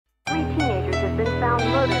been found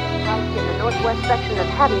murdered in a house in the northwest section of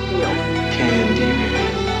Haddonfield. Candyman,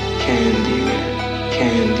 Candyman,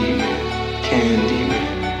 Candyman, Candyman,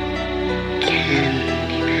 Candyman.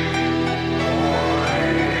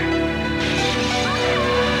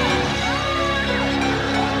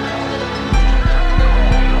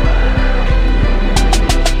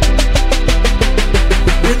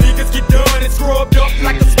 When niggas get done and scrubbed up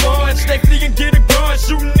like a sponge, they flee and get a gun,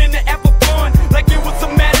 shooting in the air for fun, like it was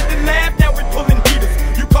some matter to laugh. Now we pulling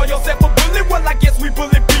heaters. You call yourself a bully? Well, I guess we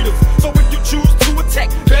bullet beaters. So if you choose to attack,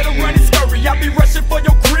 better run and scurry. I'll be rushing for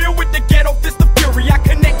your grill with the ghetto fist of fury. I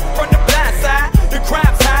connect from the blind side. The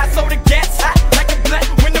crime's high, so the gas hot, like a black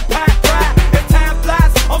when the pine fry. As time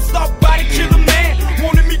flies, I'm stalked by the killer man.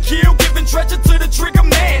 Wanted me killed, giving treasure to the trigger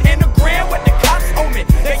man. And the grand with the cops on me.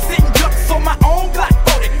 They sitting ducks on my own block.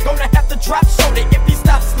 Gonna have to drop shorty. If he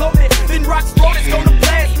stops slowly, then Rock's road is gonna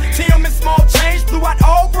blast. Tim and small change blew out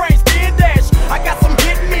all brains, then dash. I got some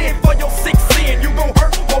hit men for your sick sin. You gon'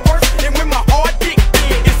 hurt or worse than when my hard dick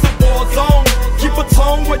in. It's a war zone. Keep a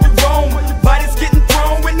tone when you roam. Bodies getting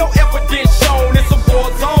thrown with no evidence shown. It's a war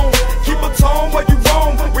zone. Keep a tone when you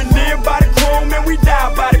roam. We live by the chrome and we die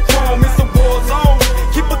by the chrome. It's a war zone.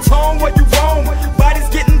 Keep a tone when you roam. Bodies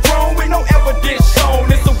getting thrown with no evidence shown.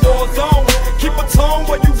 It's a war zone. Keep a tone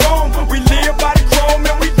when you roam. We live by the chrome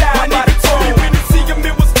and we die by the chrome. When you see him,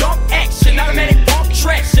 it was dump action. Automatic pump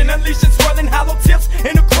traction. Unleashing swirling hollow tips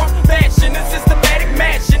in a crump fashion. A systematic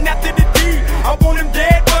mashing after the deed. I want him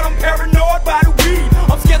dead, but I'm paranoid by the weed.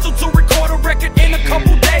 I'm scheduled to record a record in a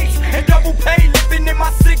couple days. And double pay, living in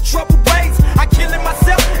my sick, troubled ways. I kill it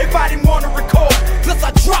myself if I didn't want to record. Plus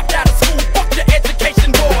I dropped out of school, fuck your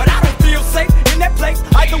education board. I don't feel safe in that place,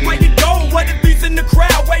 either way you go. What if he's in the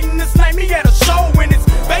crowd waiting to snipe me at a show? When his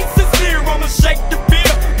face is near, I'ma shake the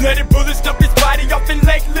fear. Bloody bullets stuff his body off in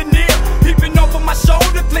Lake Lanier. Peeping over my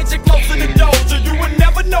shoulder, flinching close to the dozer. You will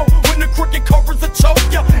never know when the crooked cobras will choke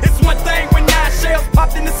ya. It's one thing when 9 shells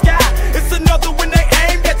popped in the sky. It's another when they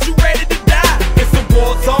aim at you ready to die. It's a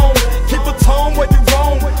war zone. Keep a tone where you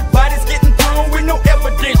roam. Bodies getting thrown with no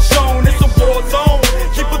evidence shown. It's a war zone.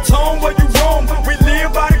 Keep a tone where you roam. We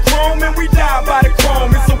live by the chrome and we die by the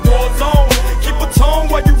chrome. It's a war zone. Keep a tone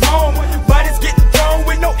where you roam. Bodies getting thrown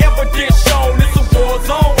with no evidence shown. It's a war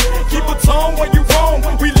zone. Keep a tone where you roam.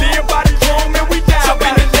 We live by the chrome and we die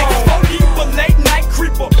by the chrome. Jump in the for late night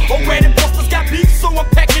creeper. Already busters got beef, so I'm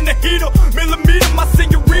packing the heater. Millimeter, my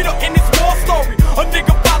senorita in this war story. A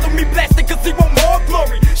nigga follow me blasting cause he want more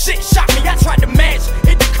glory. Shit shot me, I tried to match,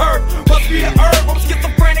 hit the curve. Must be the herb, I'm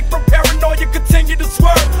schizophrenic from paranoia, continue to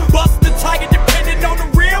swerve. Bust the tiger depending on the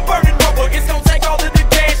real burning rubber. It's gonna take all of the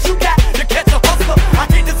gas you got to catch a hustler. I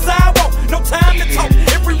hit the sidewalk, no time to talk.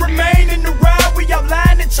 If we remain in the ride, we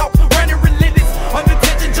outline and chalk. Running relentless, under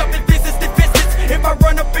tension, jumping business to business. If I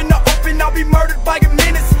run up in the open, I'll be murdered by a